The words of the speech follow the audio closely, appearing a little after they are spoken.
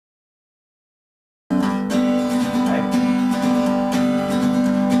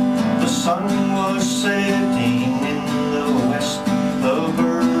sun was setting in the west, the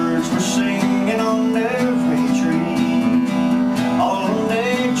birds were singing on every tree. All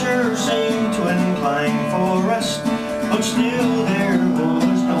nature seemed to incline for rest, but still there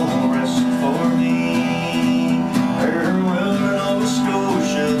was no rest for me. Farewell to Nova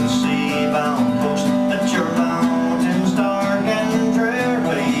Scotia, the sea-bound coast, that your mountains dark and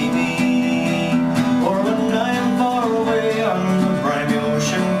dreary be. For when I am far away on the briny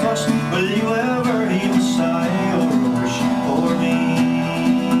ocean crust, will you ever heave a sigh or a wish for me?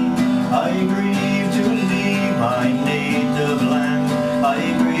 I grieve to leave my native land, I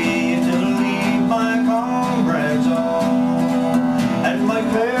grieve to leave my comrades all, and my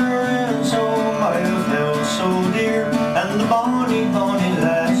parents home I have held so dear, and the bonny, bonny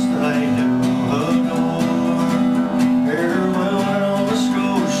lass that I do adore. Farewell to Nova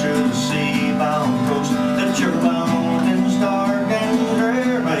Scotia, the sea-bound coast, that your mountains dark and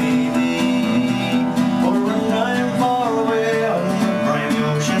dreary be. For when I am far away on the briny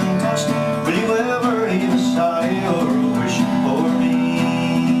ocean crust, will you ever heave a sigh or a wish for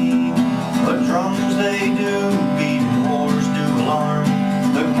me? The drums they do beat, wars do alarm,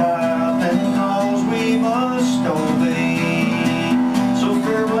 the captain calls, we must obey. So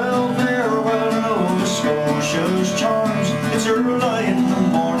farewell, farewell to Nova Scotia's charms, it's early in the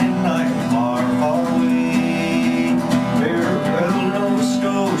morning, I'm far, far away. Farewell to Nova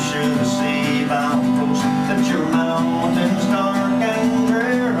Scotia, the sea-bound coast, that your mountains dark and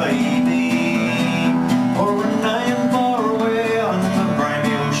dreary be. For when I am far away on the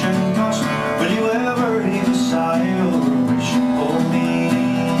briny ocean coast, will you ever heave a sigh or a wish for me?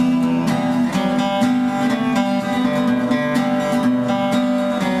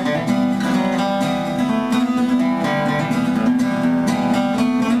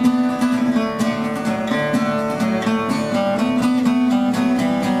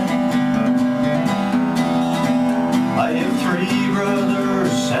 I have 3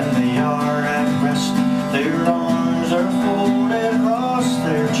 brothers and they are at rest, their arms are folded